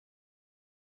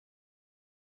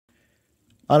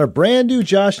On a brand new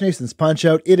Josh Nason's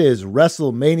Punch-Out, it is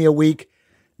WrestleMania week,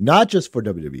 not just for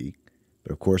WWE,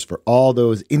 but of course for all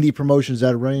those indie promotions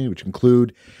that are running, which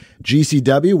include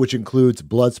GCW, which includes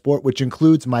Bloodsport, which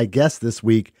includes my guest this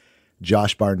week,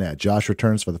 Josh Barnett. Josh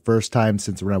returns for the first time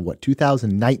since around,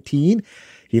 2019?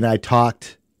 He and I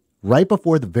talked right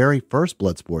before the very first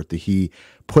Bloodsport that he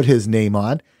put his name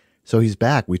on. So he's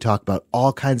back. We talk about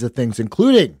all kinds of things,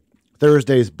 including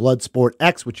Thursday's Bloodsport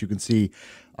X, which you can see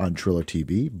on Triller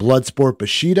TV, Bloodsport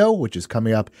Bushido, which is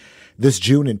coming up this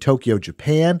June in Tokyo,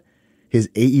 Japan, his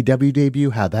AEW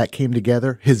debut, how that came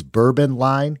together, his bourbon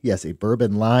line, yes, a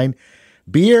bourbon line,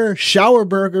 beer, shower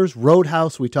burgers,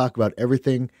 Roadhouse. We talk about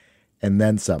everything and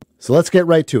then some. So let's get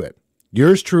right to it.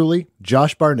 Yours truly,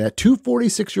 Josh Barnett, two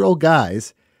 46-year-old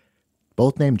guys,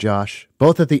 both named Josh,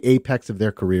 both at the apex of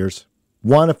their careers.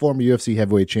 One a former UFC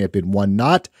heavyweight champion, one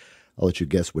not. I'll let you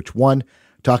guess which one.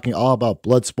 Talking all about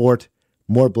Bloodsport,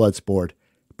 more Bloodsport,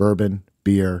 bourbon,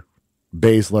 beer,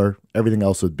 Baszler, everything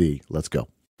else would be. Let's go.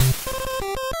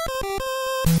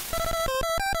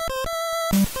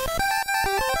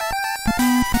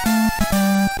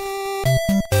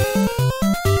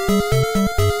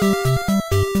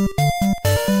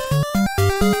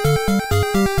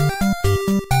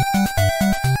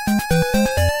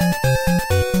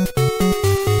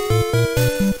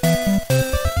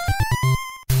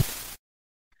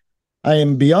 I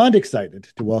am beyond excited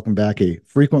to welcome back a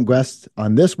frequent guest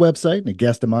on this website and a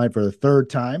guest of mine for the third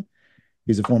time.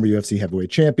 He's a former UFC heavyweight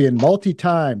champion,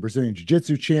 multi-time Brazilian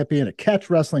Jiu-Jitsu champion, a catch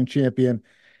wrestling champion,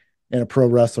 and a pro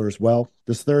wrestler as well.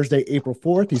 This Thursday, April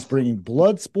 4th, he's bringing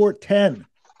Bloodsport 10,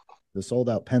 the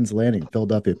sold-out Penn's Landing in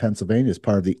Philadelphia, Pennsylvania, as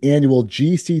part of the annual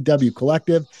GCW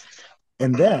Collective.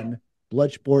 And then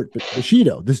Bloodsport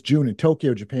Bushido this June in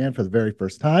Tokyo, Japan for the very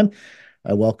first time.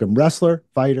 I welcome wrestler,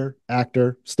 fighter,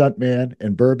 actor, stuntman,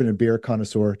 and bourbon and beer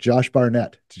connoisseur Josh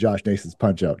Barnett to Josh Nason's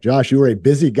Punch-Out. Josh, you were a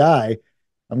busy guy.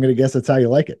 I'm going to guess that's how you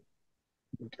like it.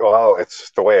 Well,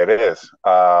 it's the way it is.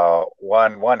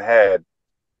 One head,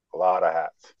 a lot of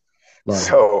hats.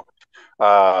 So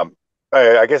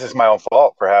I guess it's my own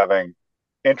fault for having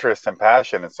interest and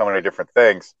passion in so many different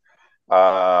things.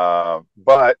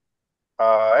 But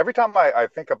every time I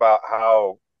think about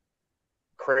how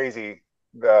crazy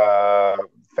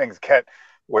things get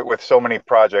with so many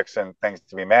projects and things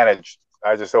to be managed,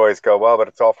 I just always go, well, but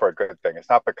it's all for a good thing. It's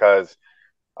not because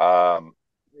of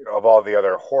all the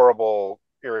other horrible,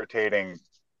 irritating,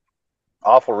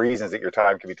 awful reasons that your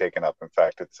time can be taken up. In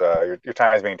fact, it's your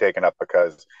time is being taken up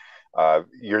because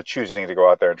you're choosing to go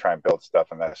out there and try and build stuff,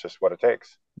 and that's just what it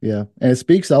takes. Yeah, and it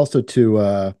speaks also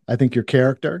to I think your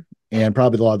character and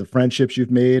probably a lot of the friendships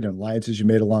you've made and alliances you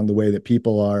made along the way, that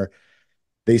people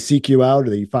they seek you out, or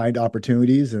they find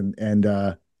opportunities, and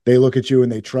they look at you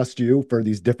and they trust you for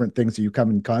these different things that you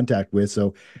come in contact with. So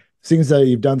it seems that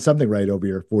you've done something right over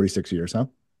your 46 years, huh?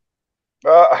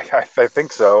 I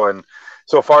think so, and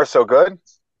so far so good.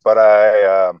 But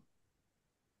I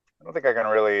don't think I can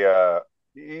really.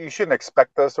 You shouldn't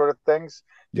expect those sort of things.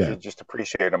 You should just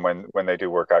appreciate them when they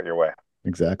do work out your way.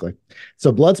 Exactly.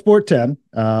 So Bloodsport 10.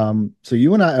 So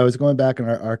you and I was going back in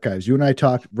our archives. You and I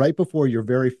talked right before your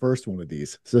very first one of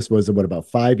these. So this was about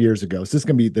 5 years ago. So this is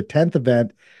going to be the 10th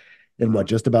event in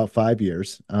just about 5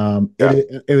 years.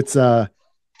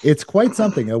 It's quite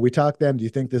something. We talked then. Do you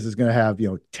think this is going to have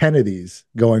 10 of these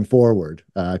going forward?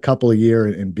 A couple a year,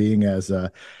 and being as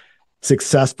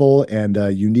successful and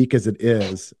unique as it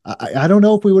is. I don't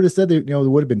know if we would have said that, there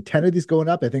would have been 10 of these going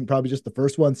up. I think probably just the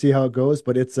first one, see how it goes.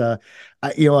 But it's, I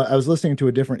was listening to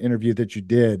a different interview that you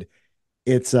did.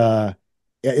 It's, I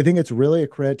think it's really a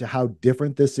credit to how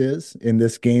different this is in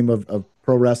this game of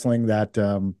pro wrestling, that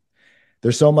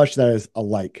there's so much that is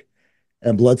alike,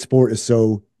 and Bloodsport is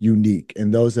so unique.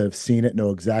 And those that have seen it know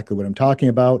exactly what I'm talking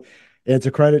about. It's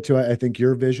a credit to, I think,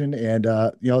 your vision and,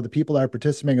 the people that are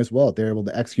participating as well. They're able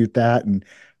to execute that, and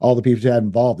all the people who had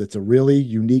involved. It's a really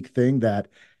unique thing that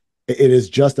it is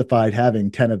justified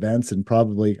having 10 events and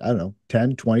probably,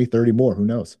 10, 20, 30 more. Who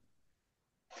knows?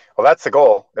 Well, that's the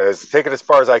goal, is to take it as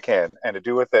far as I can and to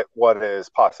do with it what is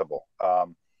possible.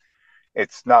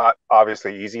 It's not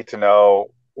obviously easy to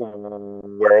know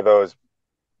where those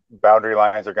boundary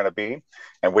lines are going to be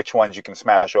and which ones you can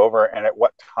smash over and at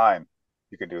what time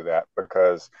you can do that,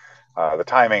 because the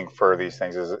timing for these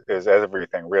things is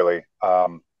everything, really.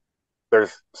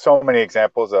 There's so many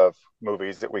examples of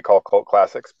movies that we call cult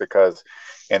classics because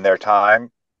in their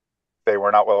time they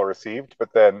were not well received,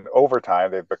 but then over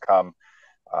time they've become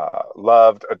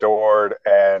loved, adored,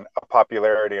 and a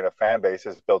popularity and a fan base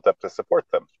is built up to support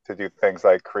them, to do things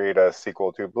like create a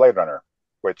sequel to Blade Runner,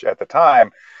 which at the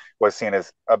time was seen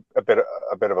as a bit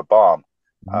of a bomb.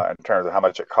 Mhm. in terms of how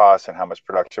much it costs and how much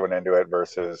production went into it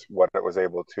versus what it was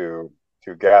able to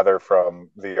gather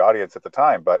from the audience at the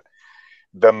time. But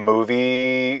the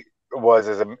movie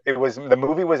the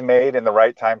movie was made in the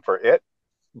right time for it,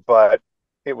 but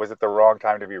it was at the wrong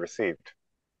time to be received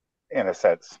in a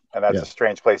sense. And that's Yeah. a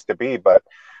strange place to be, but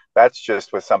that's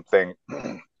just with something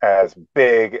as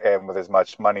big and with as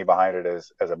much money behind it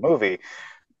as a movie.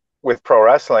 With pro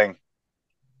wrestling,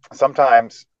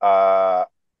 sometimes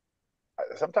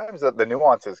sometimes the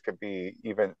nuances could be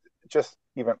even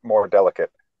more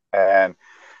delicate. And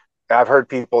I've heard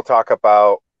people talk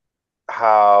about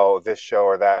how this show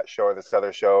or that show or this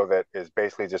other show that is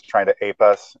basically just trying to ape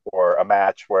us, or a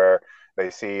match where they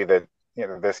see that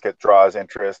this draws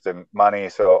interest and money,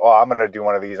 so I'm going to do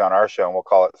one of these on our show and we'll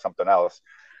call it something else.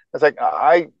 It's like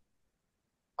I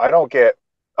don't get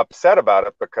upset about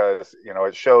it, because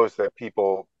it shows that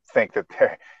people think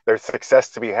that there's success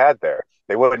to be had there.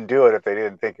 They wouldn't do it if they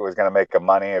didn't think it was going to make them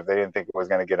money, if they didn't think it was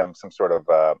going to get them some sort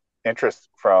of interest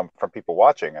from people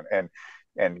watching,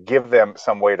 and give them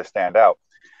some way to stand out.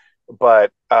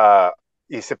 But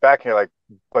you sit back and you're like,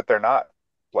 but they're not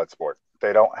Bloodsport.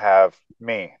 They don't have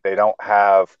me. They don't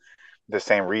have the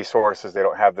same resources. They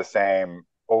don't have the same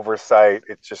oversight.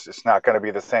 It's not going to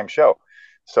be the same show.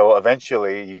 So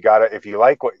eventually, you gotta, if you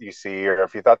like what you see, or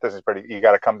if you thought this is pretty, you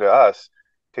got to come to us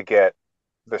to get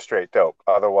the straight dope.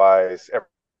 Otherwise,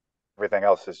 everything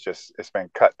else is just, it's been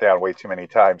cut down way too many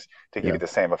times to give Yeah. you the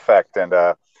same effect. And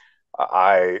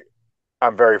I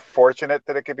I'm very fortunate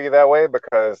that it could be that way,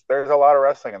 because there's a lot of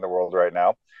wrestling in the world right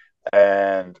now,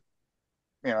 and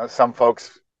some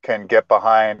folks can get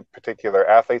behind particular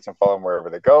athletes and follow them wherever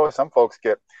they go. Some folks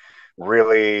get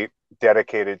really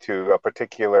dedicated to a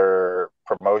particular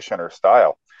promotion or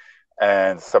style,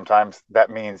 and sometimes that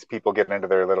means people get into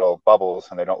their little bubbles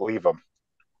and they don't leave them.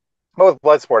 But with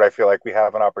Bloodsport, I feel like we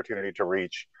have an opportunity to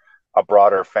reach a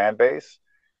broader fan base.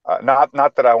 Not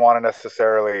that I want to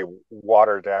necessarily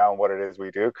water down what it is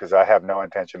we do, because I have no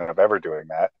intention of ever doing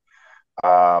that.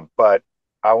 But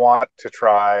I want to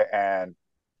try and,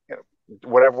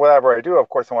 whatever I do, of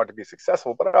course, I want it to be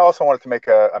successful. But I also want it to make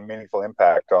a meaningful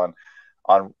impact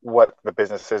on what the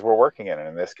business is we're working in. And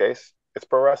in this case, it's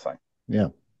pro wrestling. Yeah.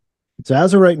 So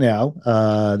as of right now,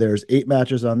 there's 8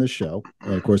 matches on this show,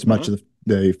 and of course, much Mm-hmm. of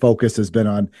the focus has been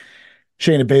on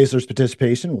Shayna Baszler's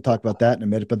participation. We'll talk about that in a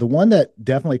minute. But the one that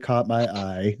definitely caught my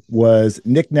eye was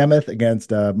Nick Nemeth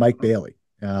against Mike Bailey.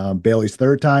 Bailey's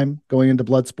third time going into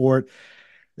Bloodsport.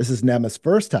 This is Nemeth's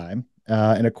first time.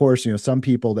 And of course, some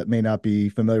people that may not be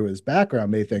familiar with his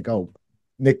background may think, oh,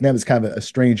 Nick Nemeth is kind of a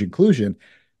strange inclusion,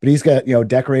 but he's got,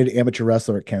 decorated amateur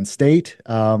wrestler at Kent State.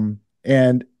 And,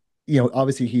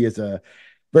 obviously he is a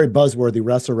very buzzworthy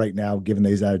wrestler right now, given that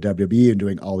he's out of WWE and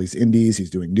doing all these indies. He's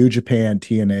doing New Japan,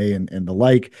 TNA, and the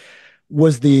like.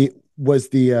 Was the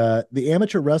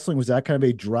amateur wrestling, was that kind of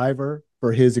a driver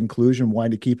for his inclusion,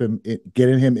 wanting to keep him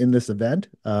getting him in this event?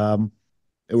 Or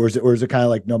is it kind of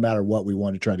like no matter what, we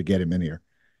want to try to get him in here?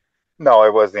 No,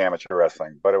 it was the amateur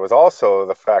wrestling, but it was also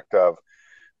the fact of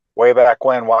way back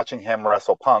when, watching him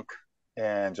wrestle Punk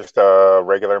in just a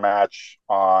regular match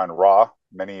on Raw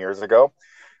many years ago,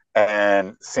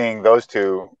 and seeing those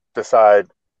two decide,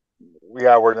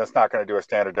 yeah, we're just not going to do a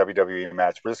standard WWE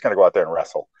match. We're just going to go out there and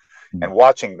wrestle. Mm. And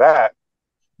watching that,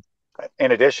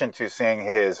 in addition to seeing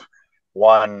his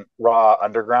one Raw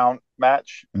Underground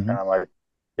match, Mhm. and I'm like,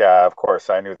 yeah, of course,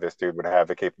 I knew this dude would have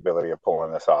the capability of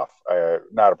pulling this off.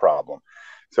 Not a problem.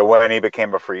 So when he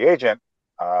became a free agent,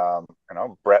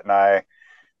 Brett and I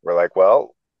were like,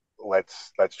 well,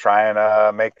 let's try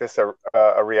and make this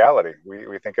a reality.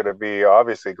 We think it'd be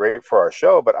obviously great for our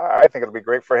show, but I think it'll be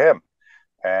great for him.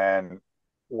 And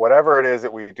whatever it is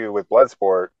that we do with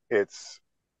Bloodsport, it's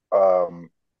um,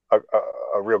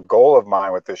 a real goal of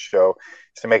mine with this show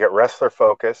is to make it wrestler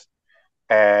focused,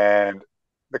 and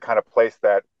the kind of place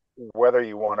that whether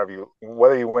you win or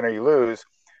you lose,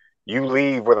 you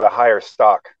leave with a higher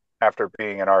stock after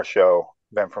being in our show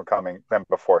than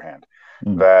beforehand.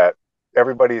 Mm. That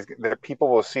that people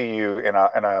will see you in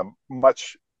a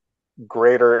much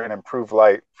greater and improved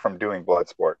light from doing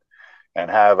Bloodsport, and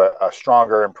have a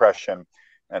stronger impression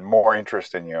and more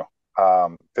interest in you.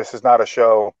 This is not a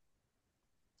show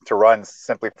to run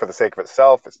simply for the sake of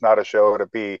itself. It's not a show to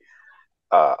be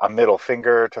a middle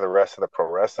finger to the rest of the pro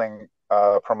wrestling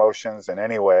promotions in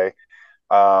any way.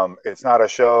 It's not a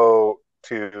show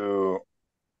to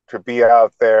be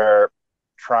out there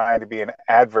trying to be an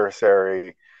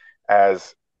adversary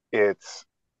as it's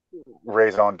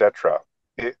raison d'etre.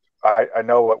 I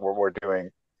know what we're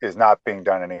doing is not being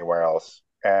done anywhere else.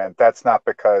 And that's not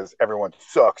because everyone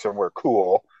sucks and we're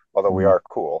cool. although we Mm. are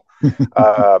cool.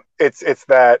 It's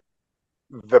that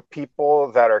the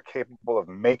people that are capable of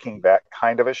making that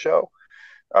kind of a show,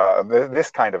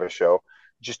 this kind of a show,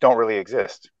 just don't really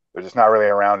exist. They're just not really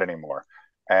around anymore.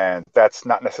 And that's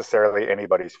not necessarily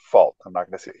anybody's fault. I'm not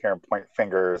going to sit here and point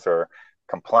fingers or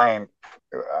complain.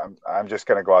 I'm just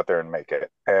going to go out there and make it.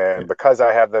 And because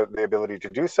I have the ability to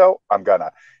do so, I'm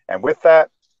gonna. And with that,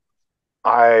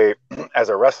 I, as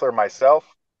a wrestler myself,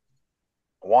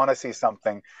 want to see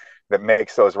something that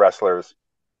makes those wrestlers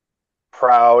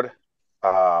proud,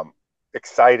 um,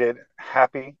 excited,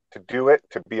 happy to do it,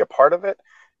 to be a part of it,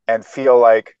 and feel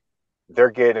like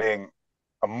they're getting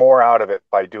more out of it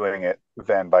by doing it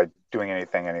than by doing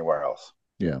anything anywhere else.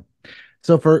 Yeah.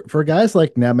 So for guys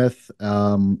like Nemeth,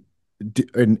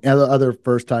 and other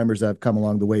first timers that have come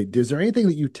along the way, is there anything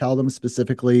that you tell them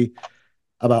specifically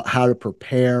about how to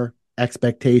prepare,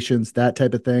 expectations, that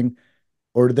type of thing?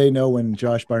 Or do they know when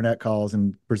Josh Barnett calls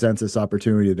and presents this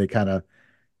opportunity, they kind of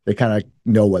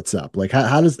know what's up? Like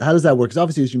how does that work? Because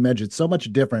obviously, as you mentioned, it's so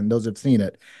much different. Those who've seen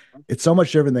it, it's so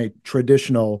much different than a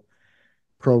traditional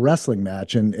pro wrestling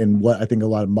match, and what I think a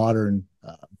lot of modern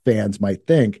fans might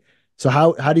think. So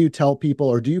how do you tell people,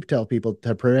 or do you tell people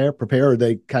to prepare, or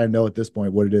they kind of know at this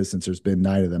point what it is since there's been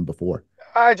 9 of them before?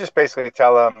 I just basically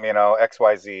tell them,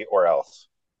 XYZ or else.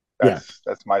 Yeah.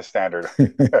 That's my standard.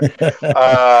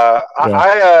 Yeah.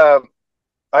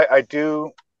 I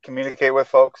do communicate with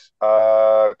folks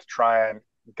to try and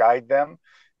guide them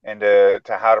and to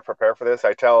how to prepare for this.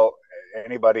 I tell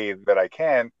anybody that I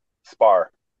can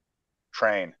spar,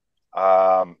 train,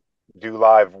 do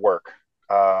live work,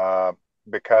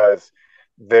 because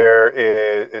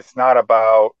it's not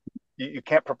about, you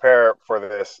can't prepare for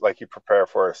this like you prepare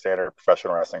for a standard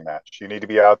professional wrestling match. You need to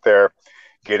be out there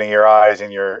getting your eyes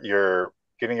and your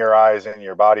getting your eyes and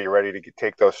your body ready to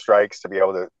take those strikes, to be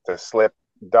able to slip,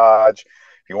 dodge.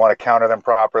 If you want to counter them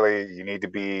properly, you need to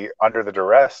be under the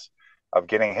duress of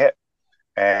getting hit,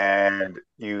 and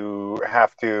you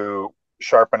have to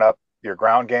sharpen up your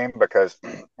ground game, because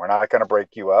we're not going to break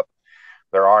you up.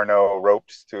 There are no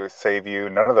ropes to save you,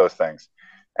 none of those things.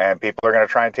 And people are going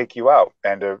to try and take you out,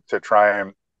 and to try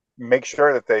and make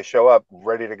sure that they show up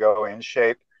ready to go, in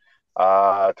shape,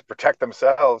 to protect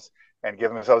themselves and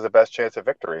give themselves the best chance of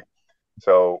victory.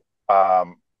 So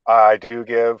I do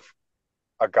give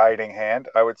a guiding hand,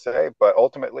 I would say, but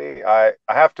ultimately I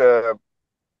have to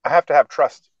have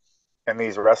trust in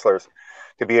these wrestlers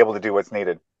to be able to do what's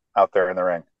needed out there in the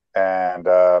ring. And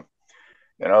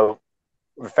you know,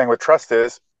 the thing with trust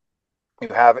is you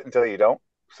have it until you don't.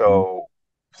 Mhm. So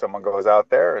if someone goes out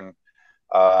there and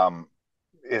um,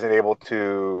 isn't able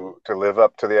to live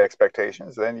up to the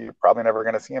expectations, then you're probably never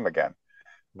going to see him again.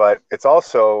 But it's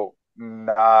also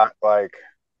not like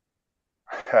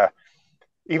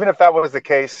even if that was the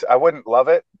case, I wouldn't love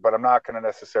it, but I'm not going to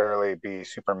necessarily be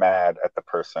super mad at the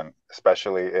person,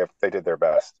 especially if they did their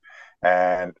best.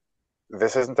 And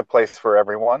this isn't a place for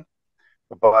everyone,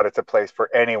 but it's a place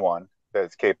for anyone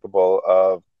that's capable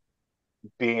of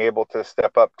being able to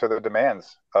step up to the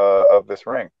demands of this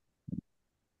ring.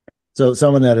 So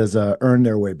someone that has earned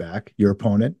their way back, your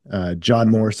opponent, John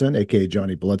Mm-hmm. Morrison, aka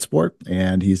Johnny Bloodsport,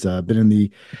 and he's been in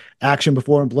the action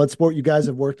before in Bloodsport. You guys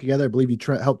have worked together. I believe you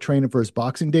helped train him for his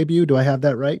boxing debut. Do I have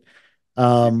that right?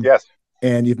 Um, Yes,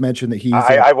 and you've mentioned that he's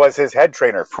I was his head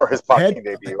trainer for his head boxing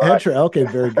debut. Okay,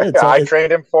 very good. So I it's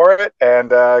trained him for it and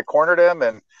cornered him,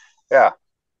 and yeah,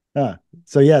 uh,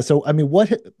 so yeah. So I mean,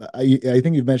 I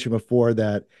think you've mentioned before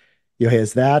that he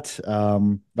has that.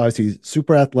 Obviously, he's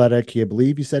super athletic. I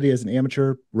believe you said he has an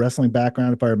amateur wrestling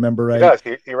background, if I remember he right.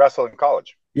 does. He wrestled in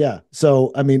college. Yeah.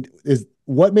 So I mean, is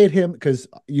what made him, because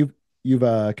you've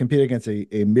competed against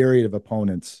a myriad of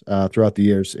opponents throughout the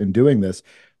years in doing this.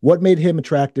 What made him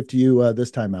attractive to you this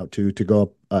time out to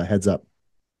go up heads up?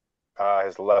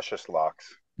 His luscious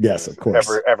locks, Yes, his of course.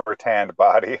 ever tanned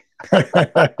body.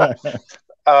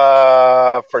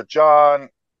 For John,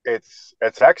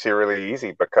 it's actually really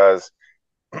easy because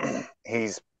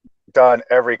he's done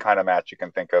every kind of match you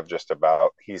can think of. Just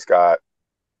about. He's got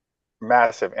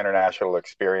massive international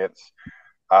experience.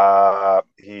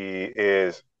 He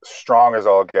is strong as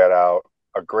all get out.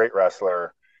 A great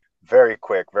wrestler, very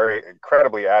quick, very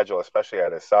incredibly agile, especially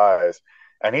at his size,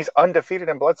 and he's undefeated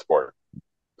in Bloodsport.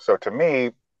 So to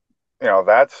me,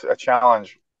 that's a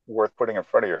challenge worth putting in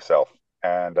front of yourself.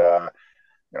 And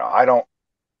I don't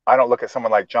look at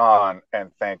someone like John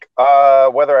and think,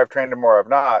 whether I've trained him or I've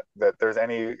not, that there's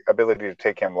any ability to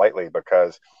take him lightly,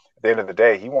 because at the end of the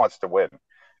day, he wants to win.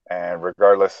 And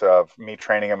regardless of me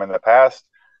training him in the past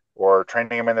or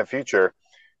training him in the future,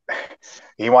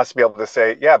 he wants to be able to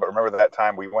say, yeah, but remember that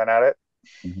time we went at it?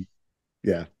 Mhm.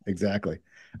 Yeah, exactly.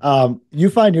 You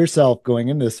find yourself going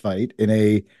into this fight in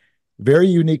a very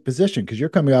unique position because you're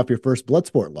coming off your first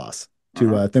Bloodsport loss to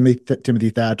Mhm. Timothy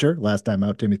Thatcher. Last time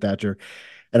out, Timothy Thatcher,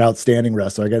 an outstanding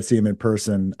wrestler. I got to see him in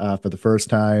person for the first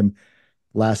time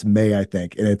last May, I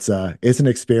think, and it's an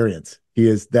experience. He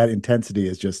is that intensity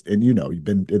is just, and you've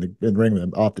been in the ring with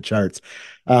him, off the charts.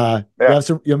 You Yeah, have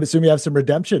some. You assume you have some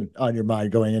redemption on your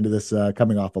mind going into this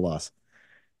coming off a loss.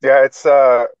 yeah.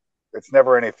 It's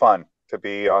never any fun to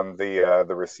be on the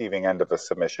receiving end of a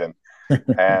submission,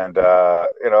 and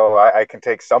I can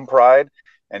take some pride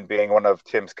in being one of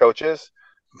Tim's coaches,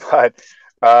 but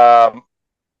um,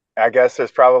 I guess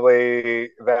there's probably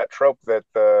that trope that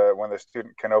when the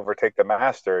student can overtake the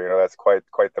master, that's quite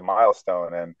the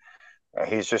milestone, and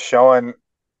he's just showing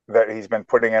that he's been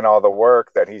putting in all the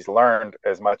work, that he's learned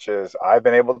as much as I've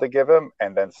been able to give him,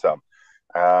 and then some.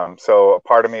 So a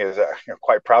part of me is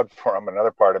quite proud for him.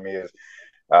 Another part of me is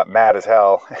mad as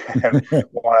hell and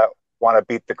want to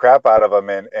beat the crap out of him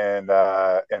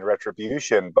in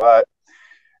retribution. But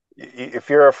if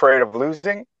you're afraid of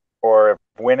losing, or if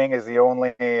winning is the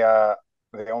only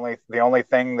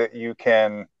thing that you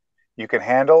can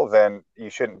handle, then you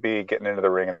shouldn't be getting into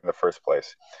the ring in the first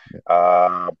place.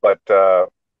 But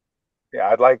yeah,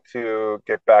 I'd like to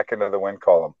get back into the win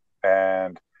column,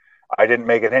 and I didn't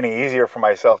make it any easier for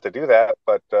myself to do that.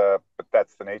 But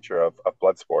that's the nature of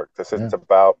Bloodsport. This Yeah, isn't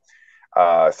about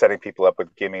setting people up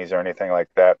with gimmies or anything like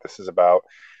that. This is about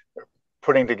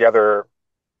putting together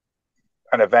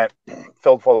an event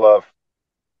filled full of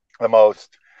the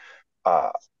most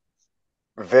uh,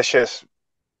 vicious,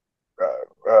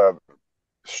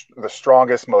 the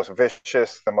strongest, most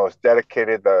vicious, the most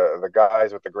dedicated, the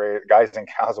guys with the great guys and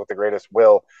gals with the greatest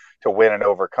will to win and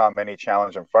overcome any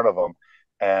challenge in front of them,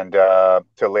 and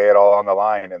to lay it all on the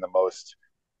line in the most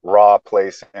raw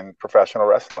place in professional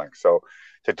wrestling. So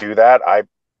to do that, I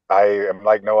am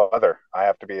like no other. I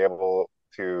have to be able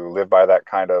to live by that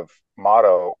kind of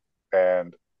motto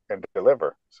and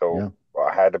deliver. yeah, So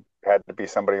I had to be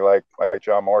somebody like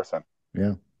John Morrison.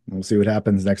 yeah. We'll see what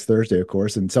happens next Thursday, of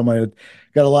course. And someone who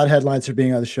got a lot of headlines for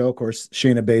being on the show, of course,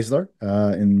 Shayna Baszler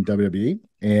in WWE.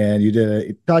 And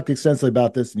you talked extensively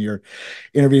about this in your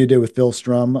interview you did with Phil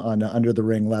Strum on Under the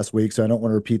Ring last week. So I don't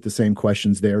want to repeat the same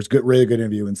questions there. It's good, really good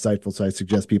interview, insightful. So I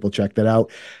suggest people check that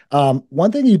out.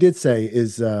 One thing you did say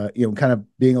is, kind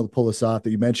of being able to pull this off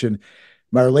that you mentioned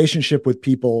my relationship with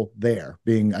people there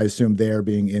being, I assume there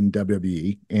being in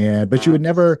WWE, but you Mm-hmm. had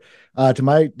never, to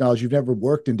my knowledge, you've never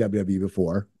worked in WWE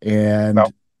before. No. And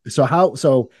how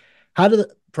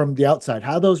from the outside,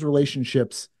 how those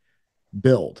relationships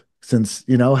build since,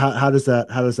 how does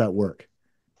that work?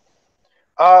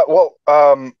 Well,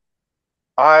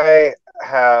 I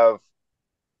have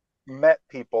met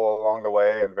people along the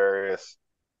way in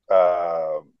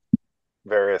uh,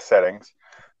 various settings.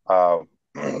 Uh,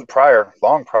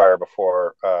 long prior,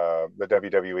 before the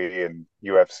WWE and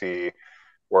UFC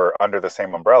were under the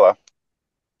same umbrella.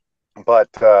 But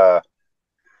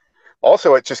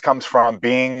also, it just comes from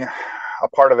being a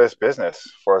part of this business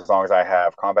for as long as I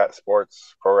have: combat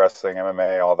sports, pro wrestling,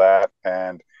 MMA, all that.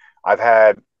 And I've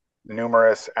had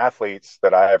numerous athletes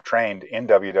that I have trained in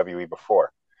WWE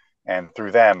before, and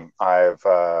through them, I've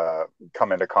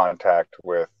come into contact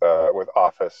with the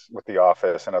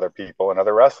office, and other people and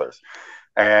other wrestlers.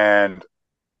 And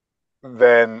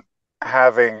then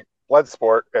having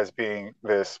Bloodsport as being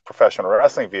this professional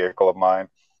wrestling vehicle of mine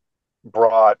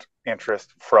brought interest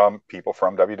from people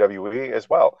from WWE as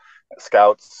well,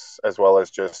 scouts as well as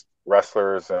just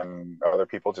wrestlers and other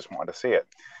people just wanted to see it.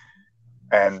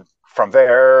 And from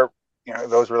there,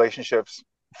 those relationships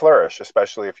flourish,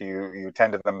 especially if you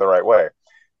tend to them the right way.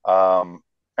 And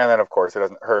then, of course, it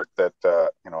doesn't hurt that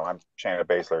I'm Shayna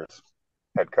Baszler's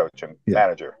head coach and Yeah.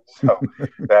 manager, so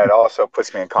that also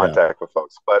puts me in Yeah. contact with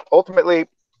folks. But ultimately,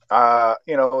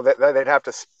 they'd have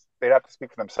to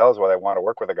speak for themselves why they want to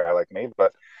work with a guy like me.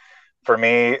 But for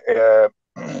me,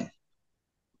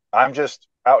 I'm just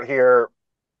out here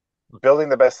building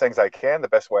the best things I can, the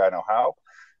best way I know how,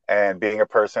 and being a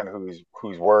person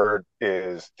whose word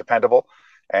is dependable,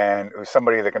 and who's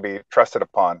somebody that can be trusted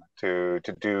upon to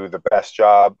do the best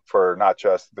job for not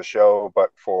just the show, but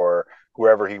for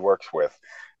whoever he works with.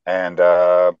 And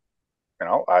I've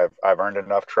earned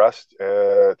enough trust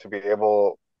to be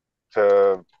able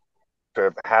to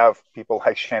have people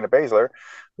like Shayna Baszler,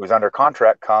 who's under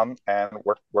contract, come and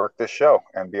work this show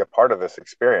and be a part of this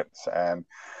experience. And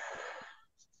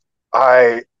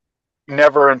I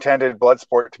never intended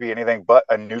Bloodsport to be anything but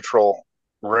a neutral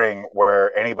ring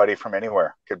where anybody from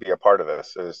anywhere could be a part of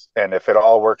this. And if it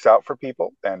all works out for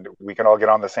people and we can all get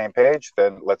on the same page,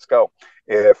 then let's go.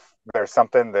 If there's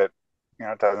something that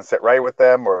it doesn't sit right with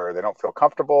them, or they don't feel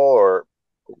comfortable, or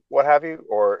what have you,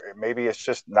 or maybe it's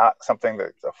just not something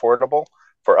that's affordable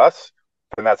for us,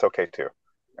 then that's okay too.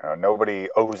 Nobody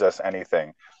owes us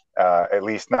anything, at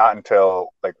least not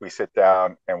until like we sit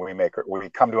down and we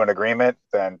come to an agreement.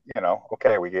 Then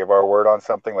okay, we gave our word on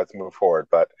something. Let's move forward.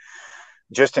 But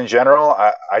just in general,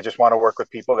 I just want to work with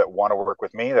people that want to work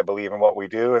with me, that believe in what we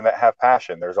do, and that have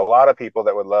passion. There's a lot of people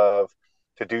that would love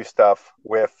to do stuff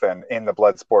with and in the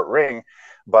blood sport ring,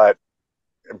 but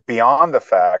beyond the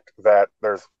fact that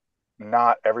there's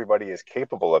not everybody is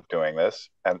capable of doing this,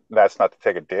 and that's not to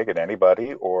take a dig at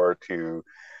anybody or to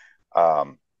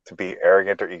be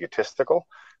arrogant or egotistical,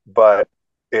 but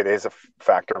it is a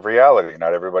factor of reality.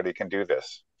 Not everybody can do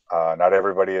this. Not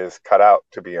everybody is cut out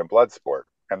to be in blood sport,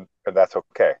 and that's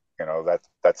okay.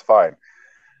 That's fine.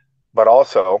 But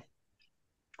also,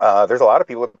 there's a lot of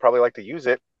people that probably like to use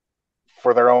it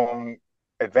for their own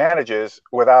advantages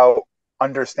without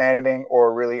understanding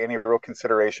or really any real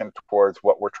consideration towards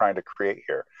what we're trying to create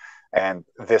here. And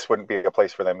this wouldn't be a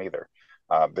place for them either.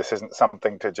 This isn't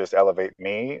something to just elevate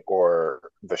me or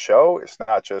the show. It's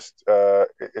not just,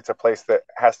 it's a place that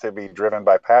has to be driven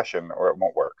by passion or it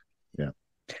won't work. Yeah.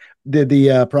 Did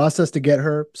the process to get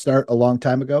her start a long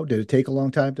time ago? Did it take a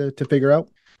long time to figure out?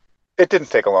 It didn't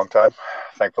take a long time,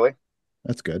 thankfully.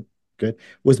 That's good. Good.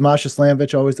 Was Masha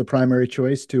Slamovich always the primary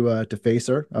choice to face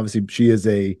her? Obviously, she is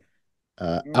a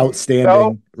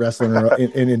outstanding wrestler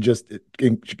and just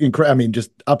I mean, just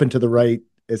up and to the right,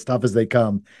 as tough as they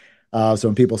come. So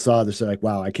when people saw this, they're like,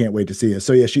 "Wow, I can't wait to see it."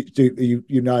 So yeah,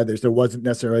 you know, there wasn't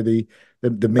necessarily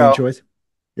the main choice.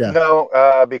 Yeah,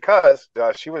 no, because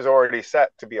she was already set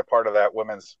to be a part of that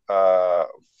women's 4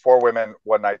 women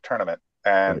 1 night tournament,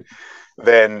 and right.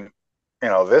 Then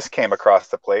this came across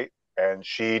the plate, and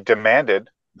she demanded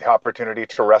the opportunity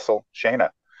to wrestle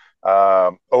Shayna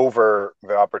over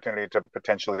the opportunity to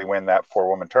potentially win that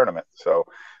 4-woman tournament. So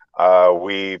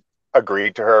we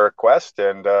agreed to her request,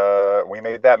 and we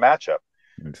made that matchup.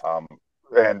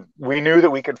 And we knew that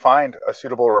we could find a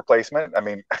suitable replacement. I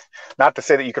mean, not to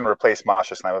say that you can replace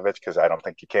Masha Slamovich, because I don't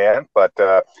think you can, but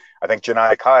I think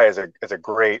Janai Kai is a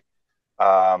great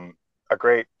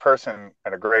person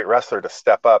and a great wrestler to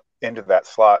step up into that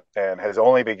slot, and has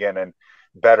only been getting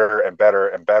better and better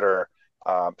and better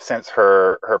since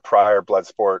her prior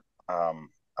Bloodsport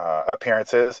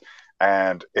appearances,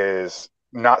 and is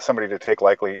not somebody to take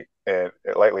lightly in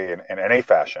any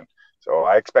fashion. So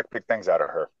I expect big things out of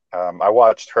her. I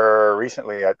watched her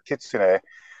recently at Kitsune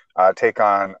take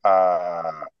on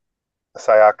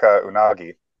Sayaka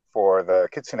Unagi for the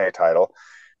Kitsune title.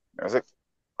 It was a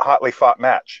hotly fought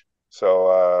match.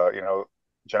 So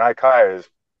Janai Kai is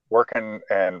working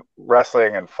and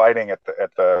wrestling and fighting at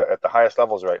the highest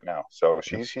levels right now. So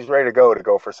she's ready to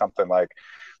go for something like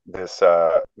this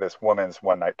women's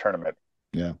 1 night tournament.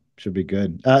 Yeah, should be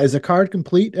good. Is the card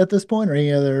complete at this point, or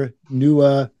any other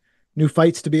new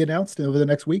fights to be announced over the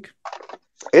next week?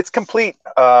 It's complete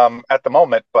at the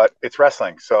moment, but it's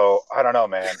wrestling, so I don't know,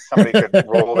 man. Somebody could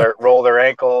roll their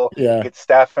ankle, get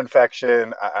staph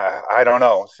infection. I don't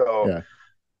know. So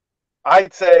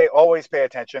I'd say always pay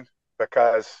attention,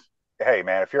 because hey,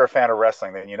 man, if you're a fan of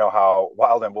wrestling, then you know how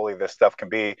wild and woolly this stuff can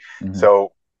be. Mm-hmm.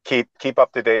 So keep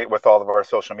up to date with all of our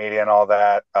social media and all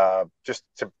that, just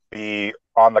to be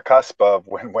on the cusp of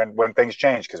when things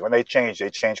change, because when they change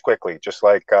quickly. Just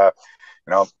like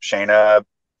Shayna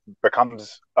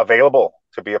becomes available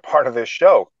to be a part of this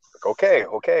show. Like,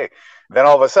 okay. Then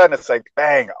all of a sudden it's like,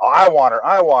 bang, I want her.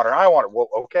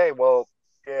 Well,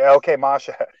 okay,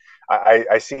 Masha.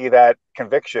 I see that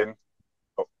conviction.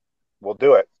 We'll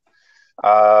do it.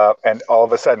 And all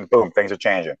of a sudden, boom, things are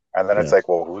changing. And then it's like,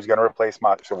 well, who's going to replace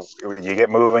Masha? So you get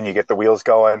moving, you get the wheels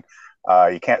going.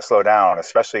 You can't slow down,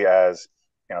 especially as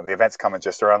the event's coming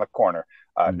just around the corner.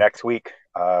 Next week,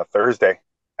 Thursday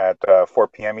at 4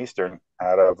 p.m. Eastern,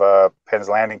 out of Penn's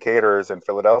Landing Caterers in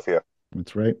Philadelphia.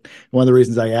 That's right. One of the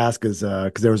reasons I ask is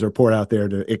because there was a report out there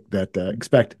that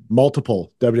expect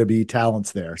multiple WWE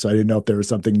talents there. So I didn't know if there was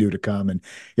something new to come. And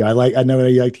I know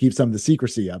you like to keep some of the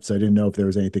secrecy up, so I didn't know if there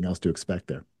was anything else to expect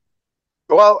there.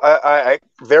 Well,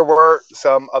 there were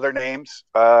some other names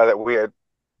that we had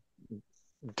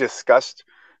discussed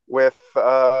with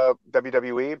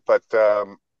WWE, but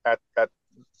at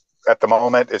the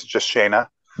moment it's just Shayna.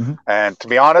 Mm-hmm. And to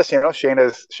be honest,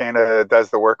 Shayna does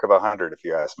the work of 100, if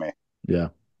you ask me. Yeah,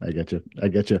 I get you. I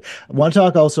want to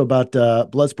talk also about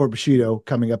Bloodsport Bushido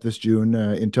coming up this June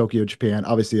in Tokyo, Japan.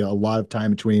 Obviously, a lot of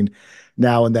time between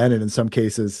now and then, and in some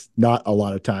cases, not a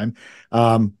lot of time.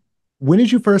 When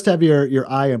did you first have your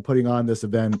eye on putting on this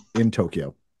event in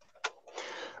Tokyo?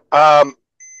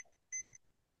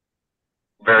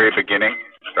 very beginning.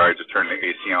 Sorry, just turned the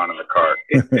AC on in the car.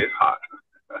 It is hot.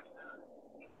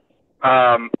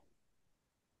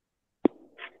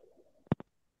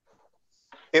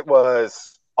 It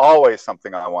was always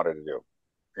something I wanted to do.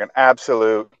 An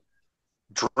absolute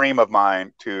dream of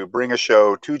mine to bring a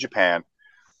show to Japan,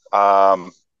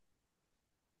 and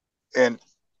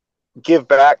give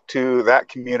back to that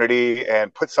community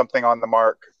and put something on the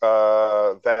mark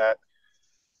that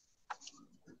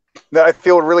I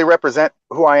feel really represent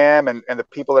who I am and the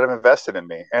people that have invested in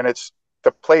me. And it's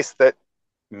the place that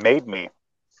made me,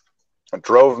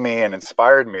 drove me, and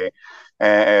inspired me,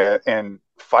 and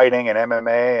fighting and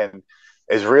MMA, and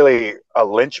is really a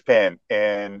linchpin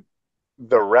in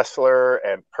the wrestler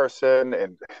and person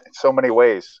in so many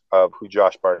ways of who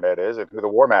Josh Barnett is and who the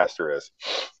War Master is.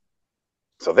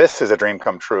 So this is a dream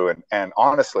come true. And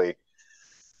honestly,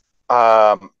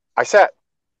 I sat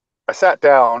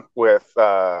down with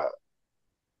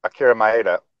Akira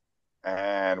Maeda,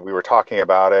 and we were talking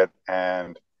about it.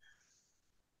 And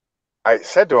I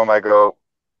said to him, I go,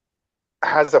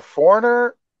 has a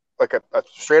foreigner, like a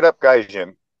straight up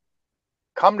gaijin,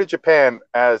 come to Japan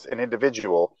as an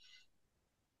individual,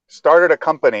 started a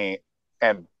company,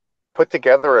 and put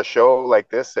together a show like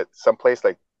this at some place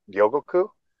like Ryogoku?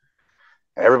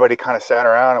 And everybody kind of sat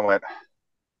around and went,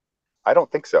 I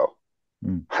don't think so.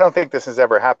 I don't think this has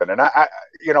ever happened. And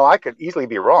I could easily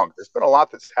be wrong. There's been a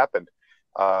lot that's happened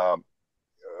from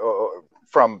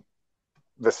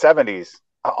the 70s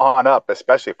on up,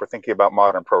 especially if we're thinking about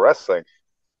modern pro wrestling,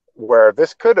 where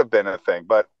this could have been a thing.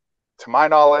 But to my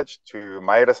knowledge, to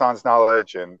Maeda-san's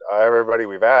knowledge, and everybody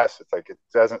we've asked, it's like, it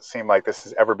doesn't seem like this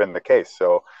has ever been the case.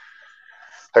 So,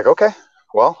 like, okay,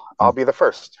 well, I'll be the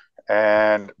first.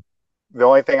 And the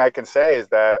only thing I can say is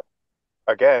that,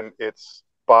 again, it's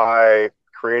by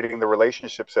creating the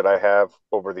relationships that I have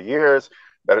over the years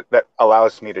that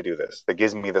allows me to do this, that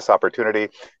gives me this opportunity.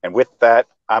 And with that,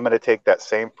 I'm going to take that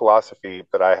same philosophy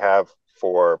that I have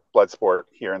for Bloodsport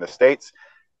here in the States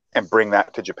and bring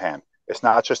that to Japan. It's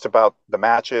not just about the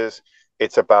matches.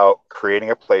 It's about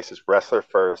creating a place as wrestler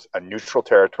first, a neutral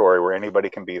territory where anybody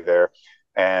can be there,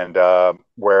 and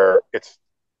where it's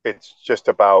just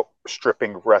about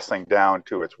stripping wrestling down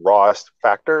to its rawest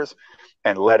factors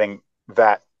and letting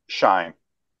that shine,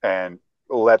 and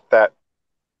let that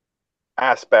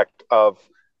aspect of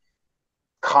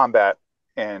combat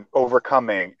and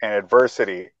overcoming and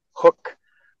adversity hook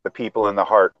the people in the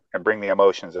heart and bring the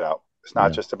emotions out. It's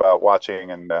not just about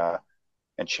watching and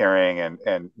cheering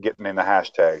and getting in the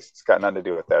hashtags. It's got nothing to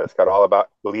do with that. It's got all about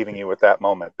leaving you with that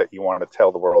moment that you want to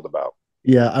tell the world about.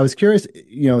 Yeah, I was curious,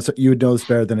 so you would know this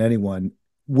better than anyone.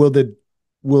 Will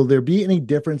there be any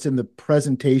difference in the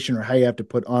presentation or how you have to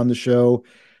put on the show,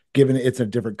 given it's a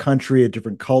different country, a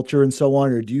different culture, and so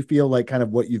on? Or do you feel like kind of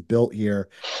what you've built here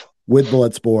with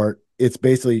Bloodsport, it's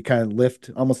basically kind of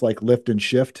almost like lift and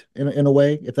shift in a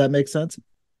way, if that makes sense?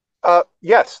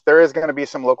 Yes, there is going to be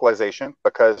some localization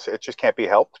because it just can't be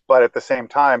helped. But at the same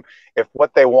time, if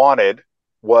what they wanted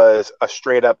was a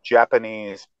straight up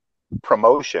Japanese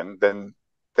promotion, then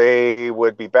they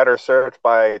would be better served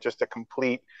by just a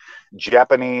complete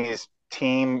Japanese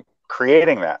team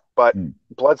creating that. But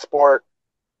Bloodsport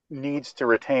needs to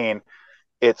retain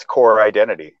its core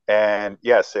identity. And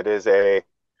yes, it is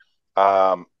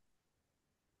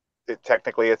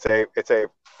technically it's a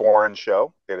foreign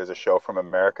show. It is a show from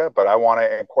America, but I want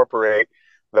to incorporate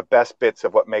the best bits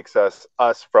of what makes us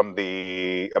from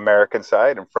the American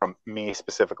side, and from me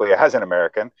specifically as an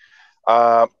American,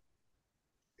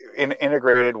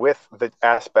 integrated with the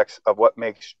aspects of what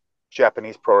makes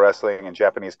Japanese pro wrestling and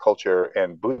Japanese culture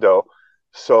and Budo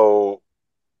so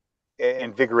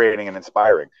invigorating and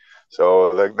inspiring.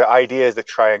 So the idea is to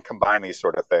try and combine these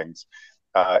sort of things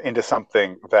into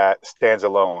something that stands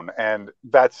alone. And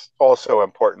that's also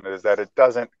important, is that it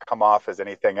doesn't come off as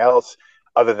anything else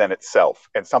other than itself,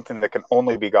 and something that can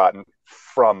only be gotten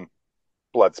from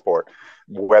Bloodsport,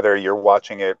 whether you're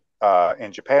watching it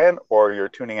in Japan or you're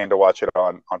tuning in to watch it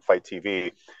on Fight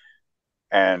TV.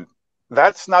 And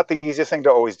that's not the easiest thing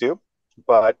to always do,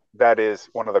 but that is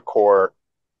one of the core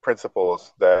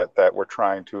principles that we're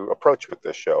trying to approach with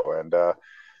this show. And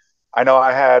I know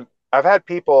I've had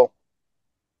people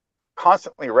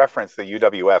constantly reference the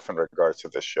UWF in regards to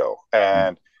this show,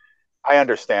 and I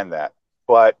understand that.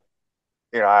 But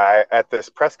at this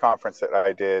press conference that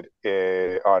I did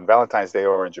on Valentine's Day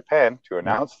over in Japan to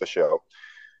announce the show,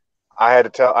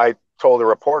 I told the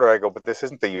reporter, I go, but this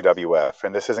isn't the UWF,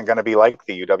 and this isn't going to be like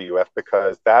the UWF,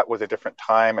 because that was a different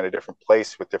time and a different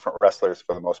place with different wrestlers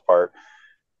for the most part.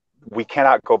 We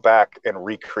cannot go back and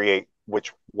recreate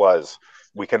which was.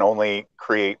 We can only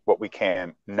create what we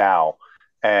can now.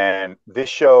 And this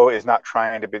show is not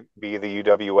trying to be the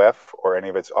UWF or any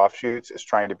of its offshoots. It's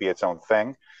trying to be its own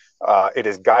thing. It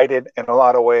is guided in a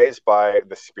lot of ways by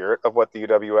the spirit of what the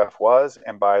UWF was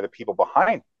and by the people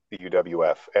behind the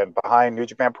UWF and behind New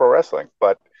Japan Pro Wrestling.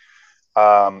 But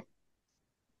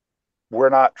we're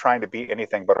not trying to be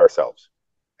anything but ourselves.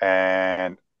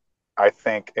 And I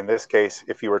think in this case,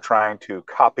 if you were trying to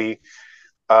copy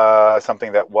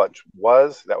something that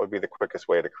was, that would be the quickest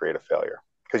way to create a failure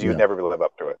because you'd never live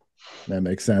up to it. That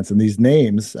makes sense. And these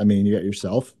names, I mean, you got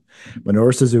yourself,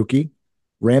 Minoru Suzuki,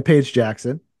 Rampage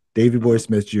Jackson, Davey Boy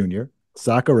Smith Jr.,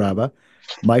 Sakuraba,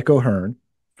 Mike O'Hearn,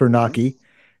 Fernaki,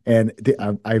 and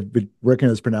I've been working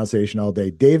on this pronunciation all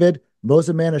day. David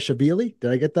Mozamanashvili.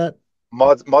 Did I get that?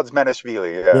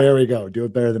 Mozamanashvili, yeah. There we go. Do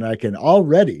it better than I can.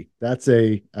 Already, that's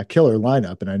a killer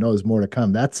lineup, and I know there's more to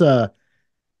come. That's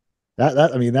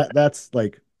that's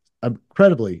like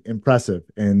incredibly impressive.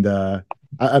 And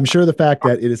I'm sure the fact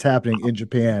that it is happening in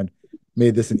Japan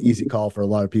made this an easy call for a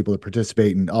lot of people to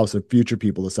participate and also future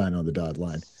people to sign on the dotted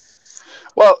line.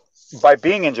 Well, by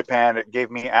being in Japan, it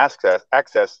gave me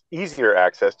easier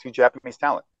access to Japanese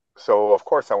talent. So, of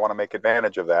course, I want to make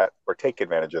advantage of that, or take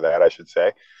advantage of that, I should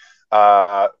say.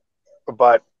 But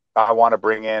I want to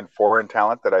bring in foreign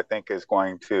talent that I think is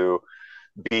going to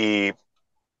be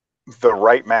the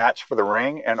right match for the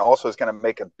ring, and also is going to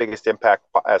make the biggest impact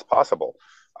as possible.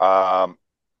 And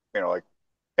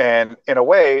in a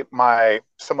way,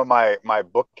 some of my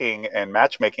booking and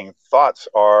matchmaking thoughts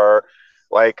are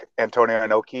like Antonio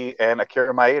Inoki and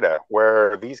Akira Maeda,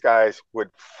 where these guys would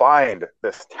find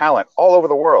this talent all over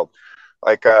the world,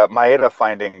 like Maeda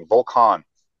finding Volkan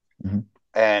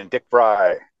and Dick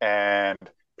Fry and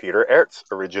Peter Ertz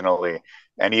originally,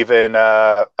 and even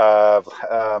Vitaly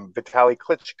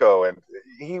Klitschko, and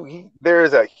there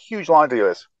is a huge laundry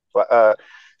list. Fyodor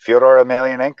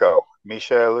Emelianenko,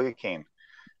 Misha Lukin.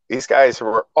 These guys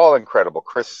were all incredible.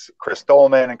 Chris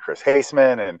Dolman and Chris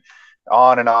Haseman, and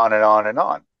on and on and on and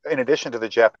on. In addition to the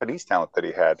Japanese talent that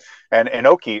he had, and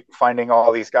Inoki finding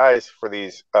all these guys for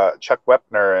these Chuck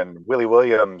Wepner and Willie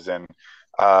Williams and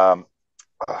oh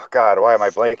God, why am I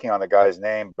blanking on the guy's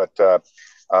name? But an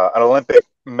Olympic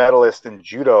medalist in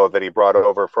judo that he brought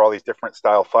over for all these different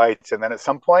style fights. And then at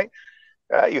some point,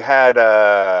 you had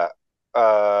the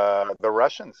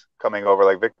Russians coming over,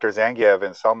 like Viktor Zangiev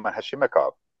and Salman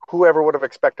Hashimikov. Whoever would have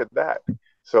expected that?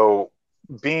 So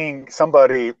being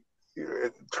somebody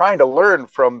trying to learn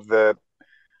from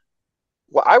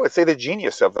I would say the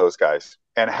genius of those guys,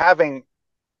 and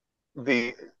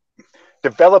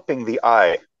developing the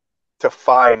eye to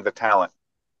find the talent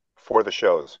for the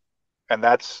shows. And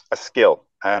that's a skill.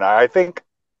 And I think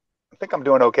I'm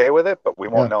doing okay with it, but we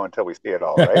won't know until we see it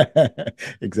all, right?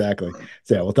 Exactly.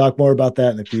 So yeah, we'll talk more about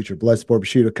that in the future. Bloodsport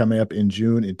Bushido coming up in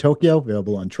June in Tokyo,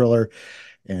 available on Triller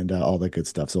and all that good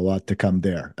stuff. So a lot to come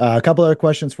there. A couple other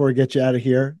questions before we get you out of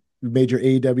here. You made your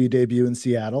AEW debut in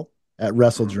Seattle at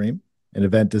Wrestle Dream, an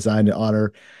event designed to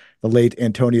honor the late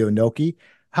Antonio Inoki.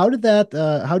 How'd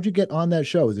you get on that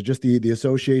show? Is it just the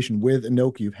association with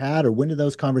Inoki you've had, or when did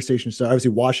those conversations start? Obviously,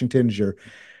 Washington is your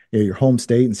home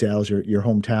state, and Seattle's your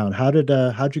hometown.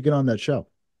 How'd you get on that show?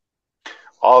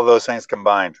 All of those things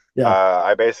combined. Yeah.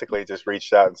 I basically just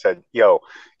reached out and said, "Yo,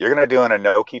 you're going to do an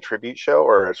Inoki tribute show,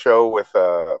 or a show with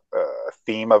a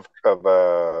theme of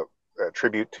a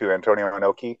tribute to Antonio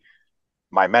Inoki,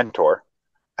 my mentor."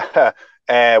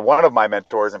 And one of my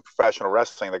mentors in professional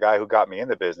wrestling, the guy who got me in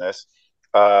the business,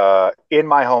 in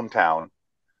my hometown.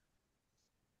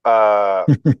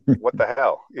 What the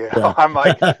hell? I'm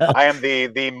like, I am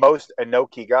the most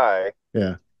Inoki guy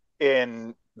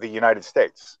in the United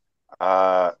States.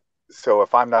 So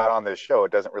if I'm not on this show,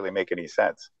 it doesn't really make any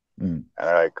sense. And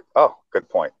they're like, oh, good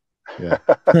point. Yeah.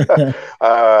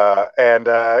 And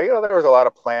there was a lot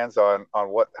of plans on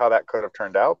how that could have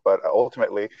turned out, but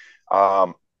ultimately,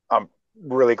 I'm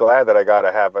really glad that I got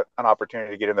to have an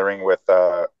opportunity to get in the ring with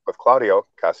Claudio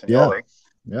Castagnoli,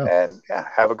 and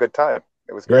have a good time.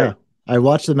 It was great. Yeah. I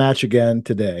watched the match again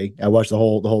today. I watched the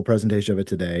whole presentation of it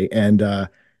today, and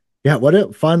what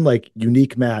a fun, like,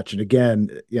 unique match. And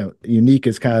again, unique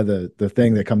is kind of the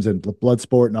thing that comes in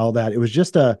Bloodsport and all that. It was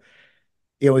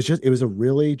a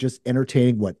really just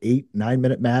entertaining 8-9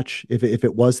 minute match if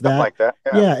it was that. Something like that.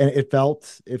 And it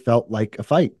felt like a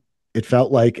fight. It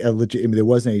felt like a legit. I mean, there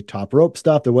wasn't any top rope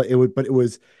stuff. But it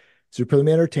was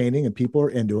supremely entertaining, and people were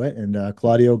into it. And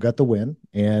Claudio got the win.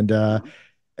 And I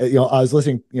was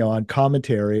listening, on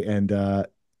commentary, and John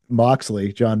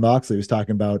Moxley was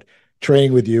talking about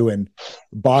training with you and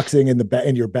boxing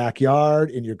in your backyard,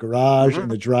 in your garage, in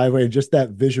the driveway, and just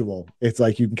that visual. It's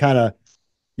like you can kind of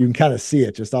You can kind of see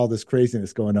it, just all this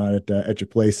craziness going on at your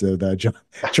place of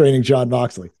training John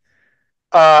Moxley.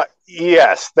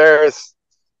 Yes, there's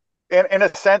in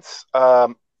a sense.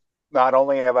 Not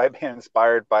only have I been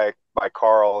inspired by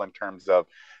Carl in terms of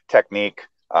technique,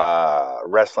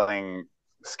 wrestling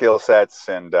skill sets,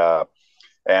 and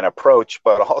approach,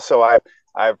 but also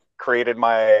I've created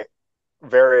my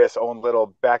various own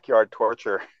little backyard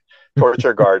torture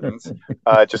gardens,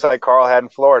 just like Carl had in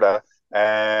Florida.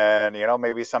 And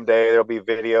maybe someday there'll be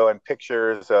video and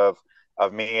pictures of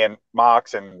me and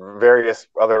Mox and various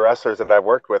other wrestlers that I've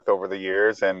worked with over the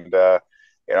years, and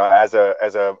as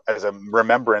a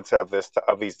remembrance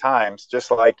of these times,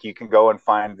 just like you can go and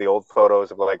find the old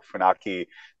photos of like Funaki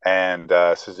and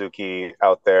Suzuki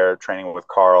out there training with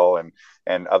Carl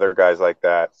and other guys like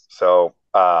that. So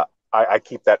I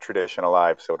keep that tradition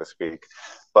alive, so to speak.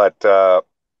 But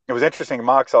it was interesting.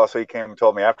 Mox also, he came and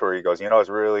told me afterward, he goes, it's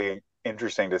really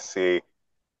interesting to see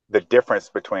the difference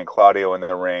between Claudio in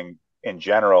the ring in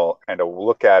general and to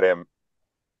look at him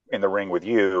in the ring with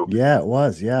you. Yeah, it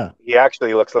was. Yeah. He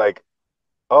actually looks like,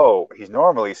 oh, he's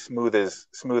normally smooth as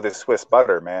Swiss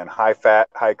butter, man. High fat,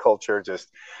 high culture, just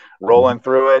rolling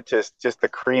through it, just the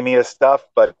creamiest stuff.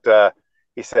 But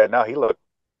he said no,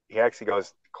 he actually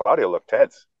goes, Claudio looked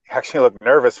tense. He actually looked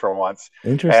nervous for once.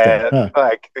 Interesting. And Huh.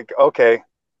 like, okay,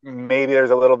 maybe there's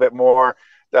a little bit more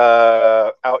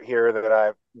out here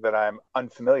that I'm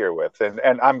unfamiliar with.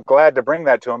 And I'm glad to bring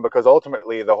that to him, because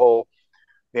ultimately the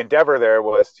endeavor there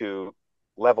was to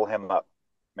level him up.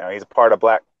 Now he's a part of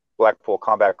Blackpool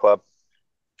Combat Club.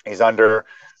 He's under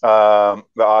the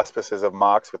auspices of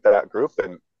Mox with that group,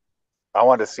 and I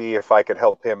wanted to see if I could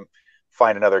help him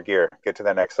find another gear, get to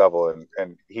that next level,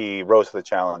 and he rose to the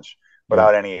challenge Yeah.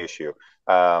 without any issue.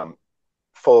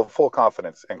 Full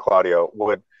confidence in Claudio,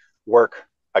 would work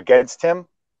against him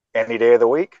any day of the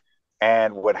week,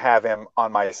 and would have him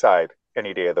on my side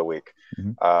any day of the week.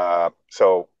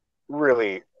 So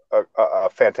really a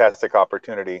fantastic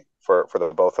opportunity for the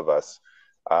both of us.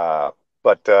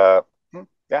 But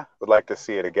yeah, would like to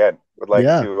see it again. Would like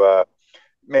Yeah. to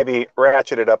maybe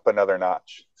ratchet it up another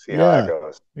notch, see how that Yeah.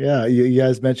 goes. Yeah. You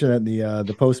guys mentioned that in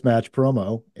the post-match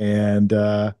promo. And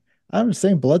I'm just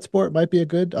saying Bloodsport might be a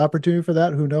good opportunity for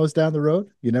that. Who knows down the road?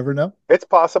 You never know. It's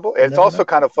possible. You It's never also know.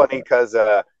 kind of funny because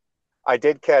I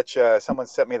did catch someone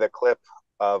sent me the clip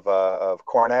of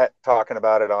Cornette talking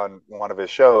about it on one of his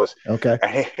shows, Okay.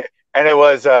 and and it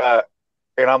was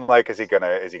and I'm like, is he gonna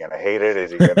hate it?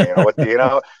 Is he gonna, what,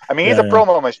 I mean, he's Yeah. a Yeah.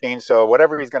 promo machine, so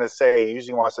whatever he's gonna say, he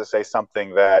usually wants to say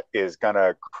something that is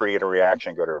gonna create a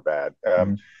reaction, good or bad.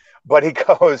 Mhm. But he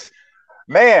goes,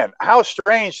 man, how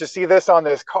strange to see this on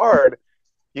this card.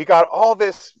 You got all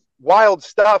this wild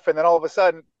stuff, and then all of a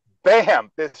sudden,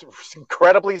 bam, this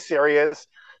incredibly serious,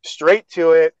 straight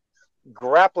to it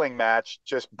grappling match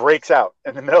just breaks out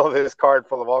in the middle of this card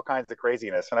full of all kinds of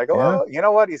craziness. And I go, Yeah. oh, you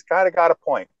know what? He's kind of got a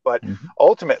point. But Mhm.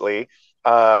 ultimately,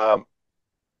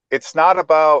 it's not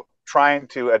about trying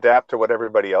to adapt to what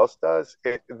everybody else does.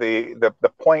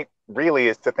 The point really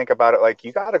is to think about it like,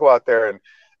 you got to go out there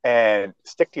and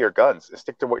stick to your guns, and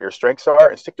stick to what your strengths are,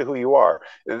 and stick to who you are.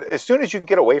 As soon as you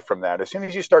get away from that, as soon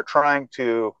as you start trying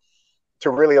to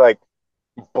really like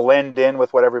blend in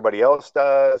with what everybody else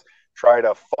does, try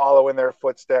to follow in their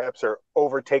footsteps or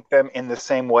overtake them in the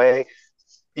same way,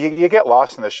 you get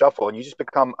lost in the shuffle, and you just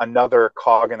become another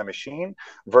cog in the machine.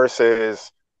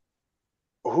 Versus,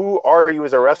 who are you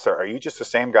as a wrestler? Are you just the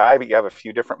same guy but you have a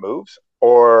few different moves,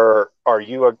 or are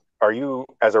you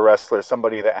as a wrestler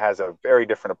somebody that has a very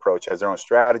different approach, has their own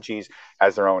strategies,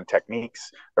 has their own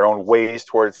techniques, their own ways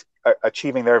towards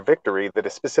achieving their victory that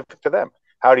is specific to them?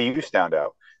 How do you stand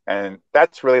out? And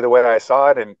that's really the way I saw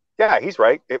it. And yeah, he's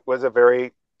right. It was a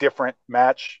very different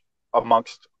match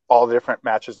amongst all the different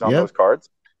matches on Yeah. those cards.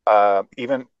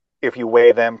 Even if you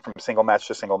weigh them from single match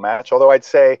to single match, although I'd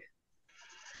say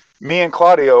me and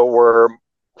Claudio were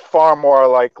far more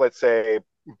like, let's say,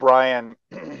 Brian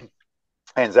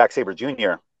and Zack Sabre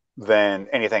Jr. than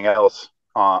anything else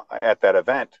at that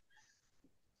event.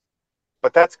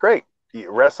 But that's great.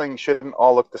 Wrestling shouldn't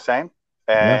all look the same,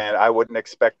 Yeah. and I wouldn't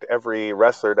expect every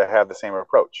wrestler to have the same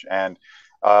approach. And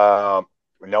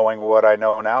knowing what I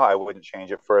know now, I wouldn't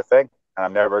change it for a thing. And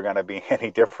I'm never going to be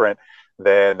any different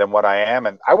than what I am.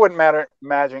 And I wouldn't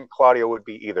imagine Claudio would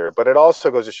be either. But it also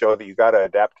goes to show that you got to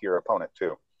adapt to your opponent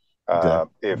too. Yeah.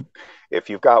 If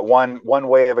you've got one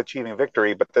way of achieving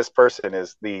victory, but this person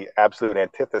is the absolute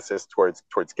antithesis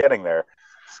towards getting there,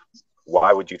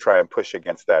 why would you try and push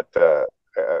against that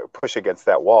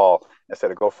wall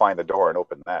instead of go find the door and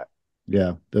open that?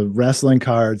 Yeah. The wrestling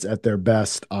cards at their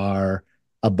best are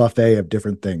a buffet of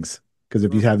different things. Because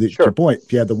if you have to your Sure. point,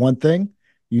 if you have the one thing,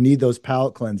 you need those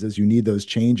palate cleanses, you need those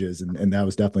changes, and that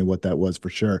was definitely what that was for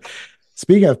sure.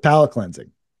 Speaking of palate cleansing,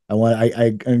 I'm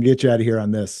gonna get you out of here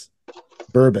on this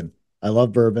bourbon. I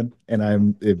love bourbon, and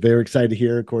I'm very excited to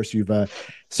hear. Of course, you've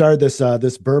started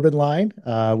this bourbon line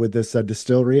with this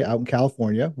distillery out in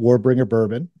California, Warbringer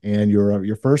Bourbon, and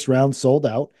your first round sold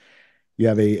out. You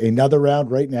have another round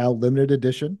right now, limited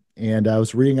edition, and I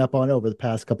was reading up on it over the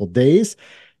past couple days,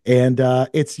 and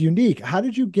it's unique. How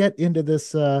did you get into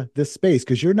this space?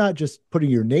 Because you're not just putting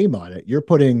your name on it; you're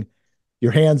putting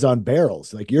your hands on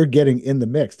barrels. Like you're getting in the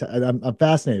mix. I'm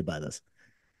fascinated by this.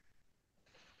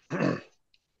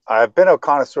 I've been a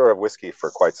connoisseur of whiskey for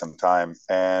quite some time,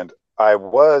 and I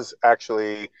was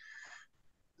actually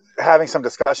having some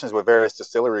discussions with various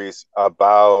distilleries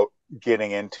about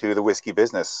getting into the whiskey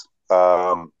business.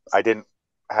 I didn't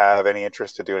have any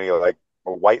interest to do any like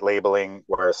white labeling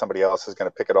where somebody else is going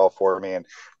to pick it all for me, and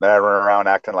then I run around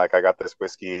acting like I got this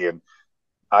whiskey, and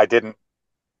I didn't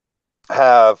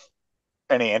have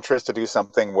any interest to do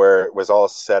something where it was all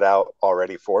set out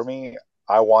already for me.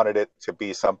 I wanted it to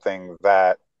be something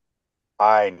that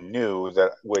I knew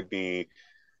that would be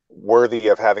worthy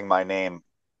of having my name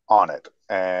on it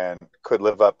and could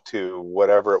live up to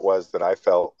whatever it was that I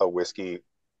felt a whiskey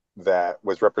that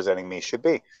was representing me should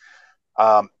be.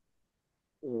 Um,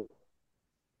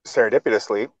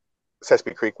 Serendipitously,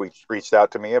 Sesame Creek reached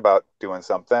out to me about doing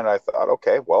something. I thought,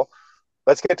 okay, well,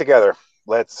 let's get together.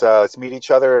 Let's meet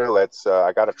each other. Let's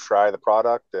I got to try the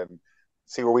product and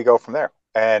see where we go from there.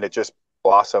 And it just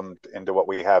blossomed into what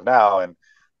we have now. And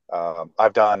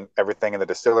I've done everything in the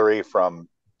distillery from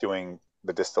doing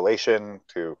the distillation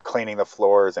to cleaning the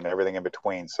floors and everything in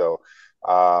between. So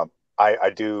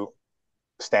I do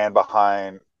stand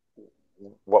behind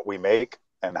what we make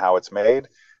and how it's made,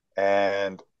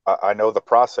 and I know the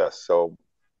process. So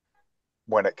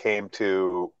when it came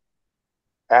to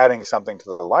adding something to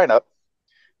the lineup,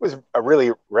 it was a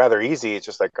really rather easy. It's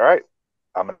just like, all right,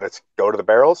 let's go to the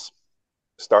barrels,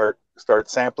 start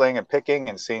sampling and picking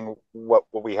and seeing what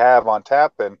we have on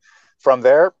tap, and from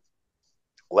there,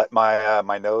 let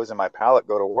my nose and my palate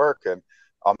go to work, and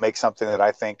I'll make something that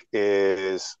I think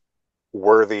is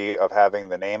worthy of having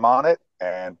the name on it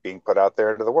and being put out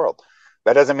there into the world.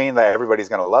 That doesn't mean that everybody's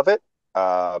going to love it,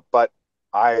 but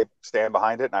I stand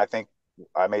behind it, and I think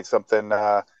I made something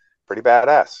pretty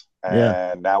badass.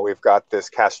 Yeah. And now we've got this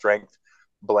cast strength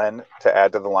blend to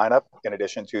add to the lineup, in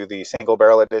addition to the single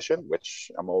barrel edition, which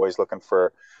I'm always looking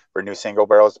for new single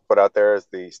barrels to put out there, as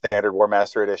the standard War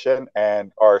Master edition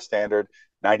and our standard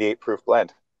 98 proof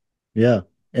blend. Yeah.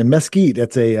 And mesquite,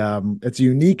 it's a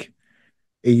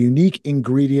unique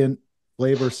ingredient,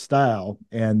 flavor, style,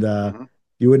 and Mm-hmm.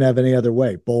 you wouldn't have any other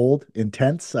way. Bold,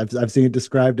 intense. I've seen it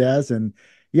described as, and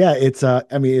yeah, it's I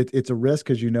mean it's a risk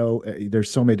because there's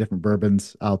so many different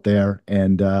bourbons out there,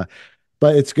 and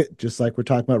but it's good. Just like we're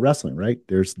talking about wrestling, right?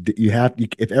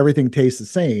 If everything tastes the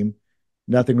same,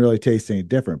 nothing really tastes any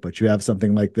different. But you have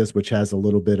something like this, which has a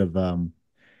little bit of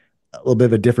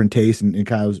a different taste, and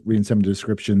kind of reading some of the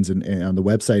descriptions and on the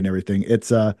website and everything.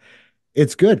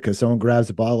 It's good because someone grabs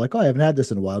a bottle like, oh, I haven't had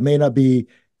this in a while. It may not be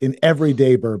an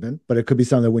everyday bourbon, but it could be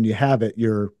something that when you have it,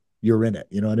 you're in it.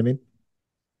 You know what I mean?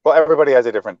 Well, everybody has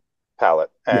a different palate,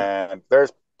 Yeah. and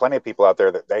there's plenty of people out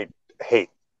there that they hate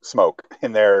smoke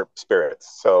in their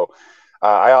spirits. So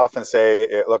I often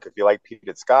say, look, if you like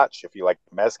peated Scotch, if you like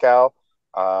mezcal,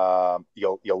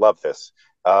 you'll love this.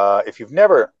 If you've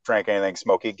never drank anything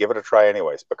smoky, give it a try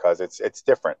anyways, because it's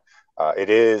different. It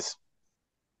is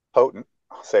potent,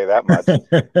 I'll say that much.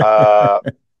 Uh,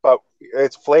 but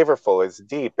it's flavorful, it's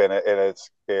deep, and it's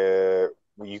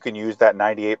you can use that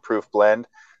 98 proof blend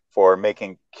for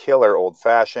making killer old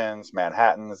fashions,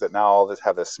 Manhattans that now all this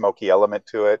have this smoky element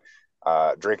to it.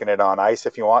 Drinking it on ice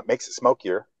if you want makes it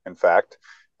smokier, in fact.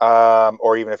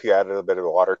 Or even if you add a little bit of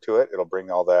water to it, it'll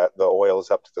bring all the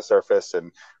oils up to the surface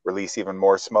and release even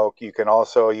more smoke. You can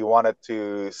also, you want it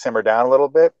to simmer down a little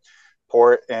bit,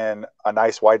 pour it in a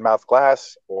nice wide mouth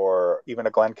glass or even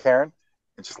a Glencairn,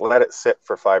 and just let it sit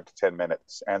for 5 to 10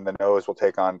 minutes. And the nose will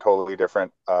take on totally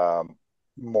different,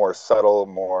 more subtle,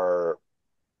 more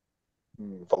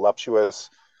voluptuous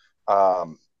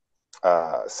um,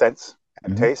 scents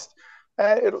and Mhm. taste.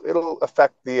 And it'll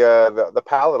affect the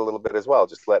palate a little bit as well,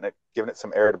 just letting it, giving it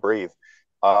some air to breathe.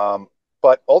 Um,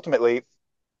 but ultimately,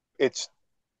 it's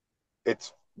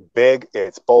it's big,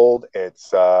 it's bold,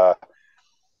 it's it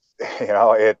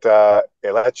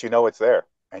lets you know it's there,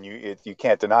 and you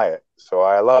can't deny it. So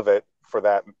I love it for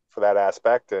that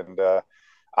aspect, and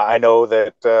I know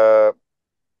that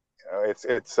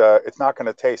it's not going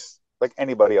to taste like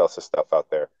anybody else's stuff out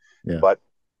there, Yeah. but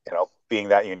being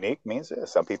that unique means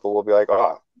some people will be like,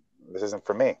 oh, this isn't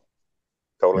for me.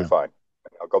 Totally Yeah. fine.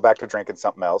 I'll go back to drinking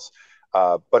something else,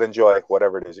 but enjoy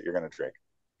whatever it is that you're going to drink.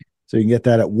 So you can get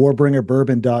that at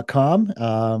warbringerbourbon.com.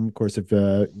 Of course, if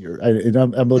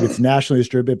I'm looking, it's nationally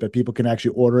distributed, but people can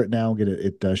actually order it now and get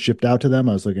it shipped out to them.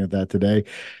 I was looking at that today.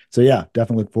 So yeah,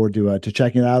 definitely look forward to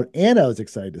checking it out. And I was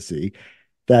excited to see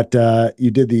that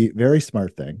you did the very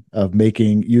smart thing of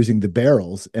using the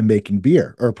barrels and making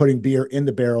beer, or putting beer in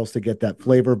the barrels to get that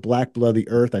flavor. Black Blood of the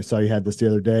Earth. I saw you had this the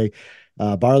other day.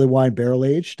 Barley wine barrel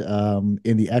aged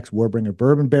in the X Warbringer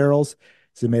bourbon barrels.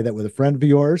 So you made that with a friend of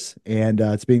yours, and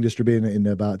it's being distributed in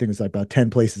about, I think it's like about 10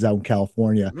 places out in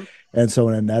California. Mm-hmm. And so,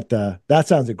 and that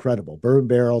sounds incredible. Bourbon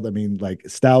barreled. I mean, like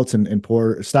stouts and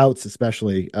pour stouts,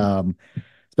 especially get a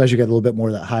little bit more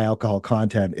of that high alcohol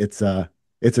content. It's a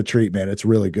treat, man. It's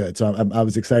really good. So I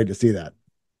was excited to see that.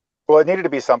 Well, it needed to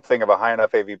be something of a high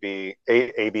enough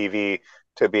ABV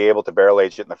to be able to barrel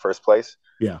age it in the first place.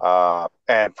 Yeah.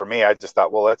 And for me, I just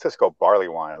thought, well, let's just go barley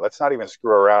wine. Let's not even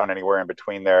screw around anywhere in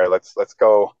between there. Let's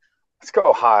go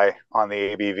high on the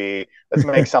ABV. Let's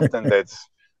make something that's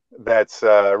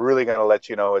really going to let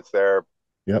you know it's there.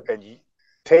 Yep. And you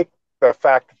take the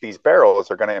fact that these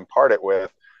barrels are going to impart it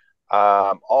with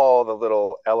all the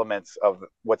little elements of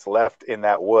what's left in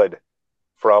that wood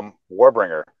from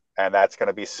Warbringer. And that's going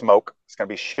to be smoke. It's going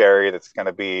to be sherry. That's going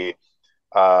to be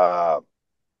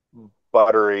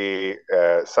buttery,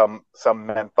 some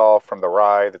menthol from the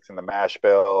rye that's in the mash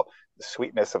bill, the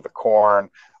sweetness of the corn,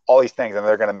 all these things, and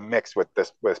they're going to mix with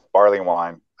this barley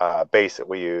wine base that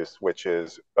we use, which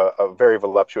is a very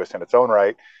voluptuous in its own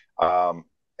right.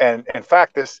 And in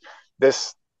fact,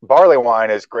 this barley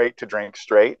wine is great to drink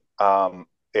straight.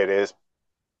 It is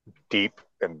deep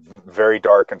and very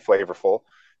dark and flavorful.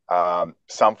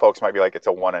 Some folks might be like, it's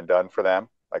a one and done for them.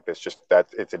 Like this, just that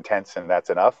it's intense and that's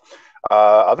enough.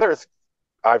 Others,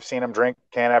 I've seen them drink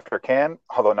can after can,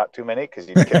 although not too many because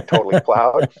you get totally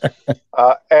plowed.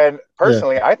 And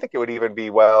personally, yeah. I think it would even be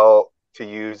well to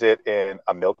use it in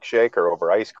a milkshake or over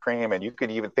ice cream. And you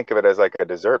could even think of it as like a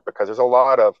dessert because there's a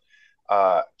lot of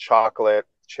chocolate,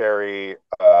 cherry,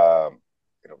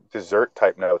 dessert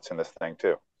type notes in this thing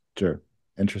too. Sure.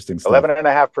 Interesting stuff.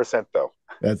 11.5% though.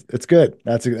 It's good.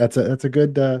 That's a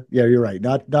good. Yeah, you're right.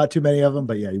 Not too many of them,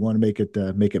 but yeah, you want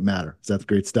to make it matter. So that's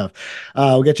great stuff.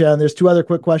 We'll get you on. There's two other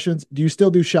quick questions. Do you still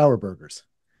do shower burgers?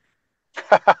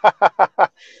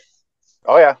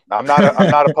 Oh yeah, I'm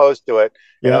not opposed to it.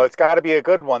 You know, it's got to be a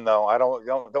good one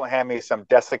though. Don't hand me some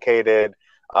desiccated,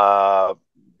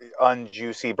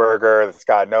 unjuicy burger that's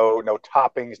got no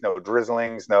toppings, no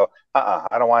drizzlings, no.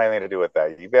 I don't want anything to do with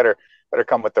that. You better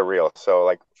come with the real. So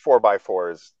like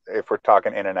 4x4s, if we're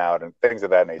talking in and out and things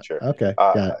of that nature. Okay.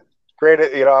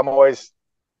 Great. You know,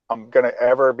 I'm going to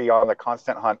ever be on the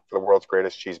constant hunt for the world's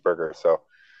greatest cheeseburger. So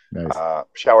nice.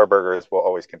 Shower burgers will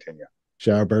always continue.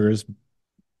 Shower burgers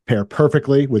pair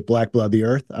perfectly with Black Blood of the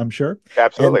Earth, I'm sure.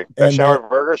 Absolutely. And shower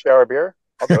burger, shower beer.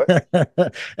 I'll do it. And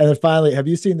then finally, have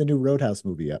you seen the new Roadhouse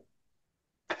movie yet?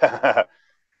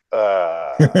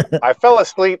 I fell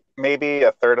asleep maybe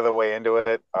a third of the way into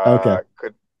it. Okay.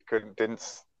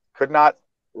 Could not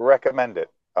recommend it.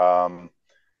 Don't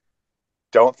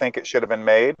think it should have been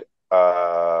made.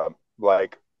 But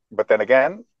then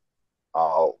again,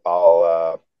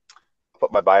 I'll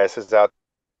put my biases out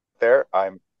there.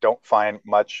 I don't find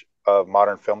much of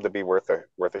modern film to be worth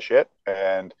a shit,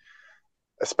 and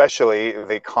especially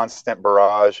the constant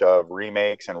barrage of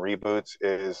remakes and reboots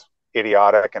is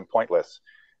idiotic and pointless.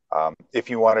 If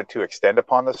you wanted to extend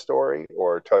upon the story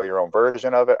or tell your own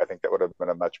version of it, I think that would have been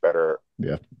a much better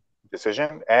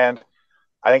decision. And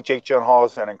I think Jake Gyllenhaal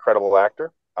is an incredible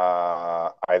actor.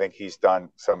 I think he's done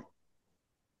some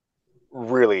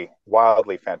really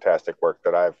wildly fantastic work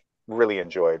that I've really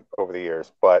enjoyed over the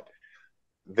years, but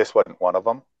this wasn't one of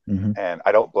them. Mm-hmm. And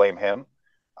I don't blame him.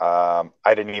 I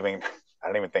didn't even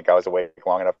think I was awake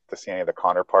long enough to see any of the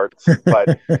Connor parts,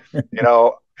 but you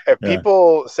know, if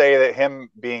people say that him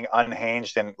being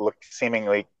unhinged and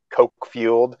seemingly coke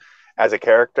fueled as a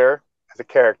character,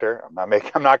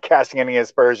 I'm not casting any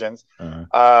aspersions.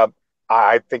 Uh-huh.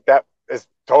 I think that is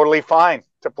totally fine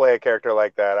to play a character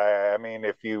like that. I mean,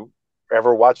 if you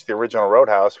ever watched the original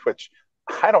Roadhouse, which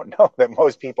I don't know that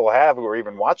most people have who are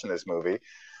even watching this movie,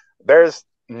 there's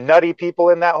nutty people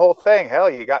in that whole thing. Hell,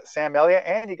 you got Sam Elliott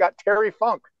and you got Terry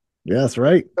Funk. Yes,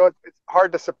 right. So it's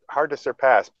hard to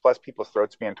surpass. Plus, people's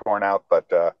throats being torn out, but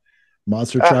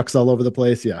monster trucks all over the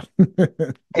place. Yeah,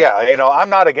 yeah. You know, I'm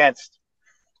not against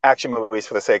action movies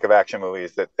for the sake of action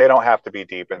movies. That they don't have to be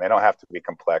deep and they don't have to be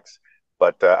complex.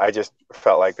 But I just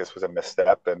felt like this was a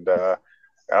misstep, and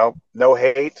no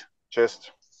hate,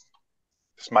 just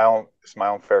my own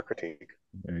fair critique.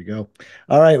 There you go.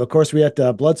 All right. Of course, we have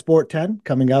Bloodsport 10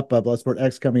 coming up, Bloodsport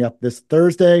X coming up this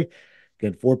Thursday.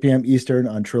 Again, 4 p.m. Eastern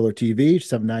on Triller TV,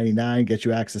 $7.99. Get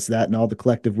you access to that and all the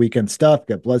collective weekend stuff.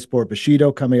 Got Bloodsport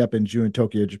Bushido coming up in June,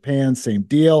 Tokyo, Japan. Same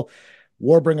deal.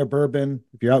 Warbringer Bourbon.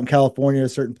 If you're out in California,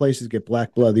 certain places get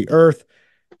Black Blood of the Earth,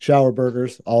 Shower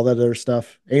Burgers, all that other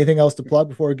stuff. Anything else to plug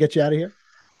before we get you out of here?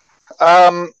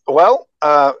 Well,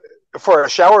 for a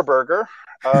shower burger,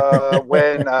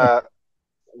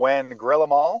 when Gorilla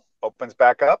Mall opens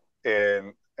back up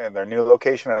in their new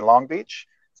location in Long Beach,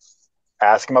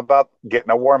 ask them about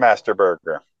getting a War Master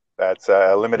burger. That's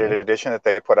a limited edition that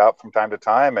they put out from time to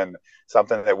time, and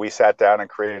something that we sat down and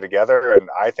created together. And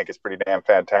I think it's pretty damn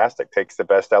fantastic. Takes the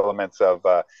best elements of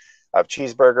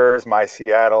cheeseburgers, my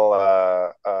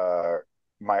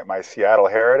Seattle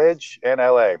heritage, and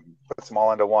LA. Puts them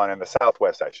all into one, in the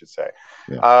Southwest, I should say.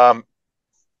 Yeah.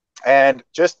 And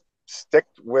just stick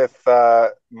with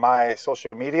my social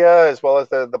media as well as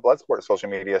the Bloodsport social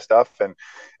media stuff,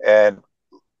 and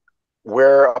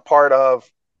we're a part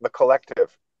of the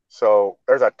collective. So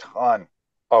there's a ton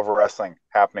of wrestling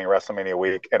happening WrestleMania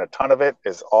week, and a ton of it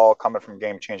is all coming from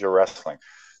Game Changer Wrestling.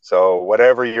 So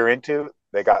whatever you're into,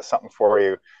 they got something for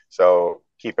you. So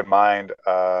keep in mind,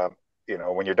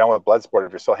 when you're done with Bloodsport,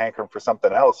 if you're still hankering for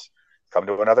something else, come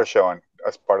to another show and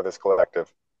as part of this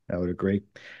collective. I would agree.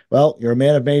 Well, you're a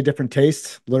man of many different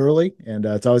tastes, literally, and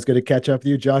it's always good to catch up with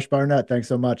you. Josh Barnett, thanks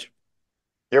so much.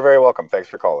 You're very welcome. Thanks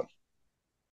for calling.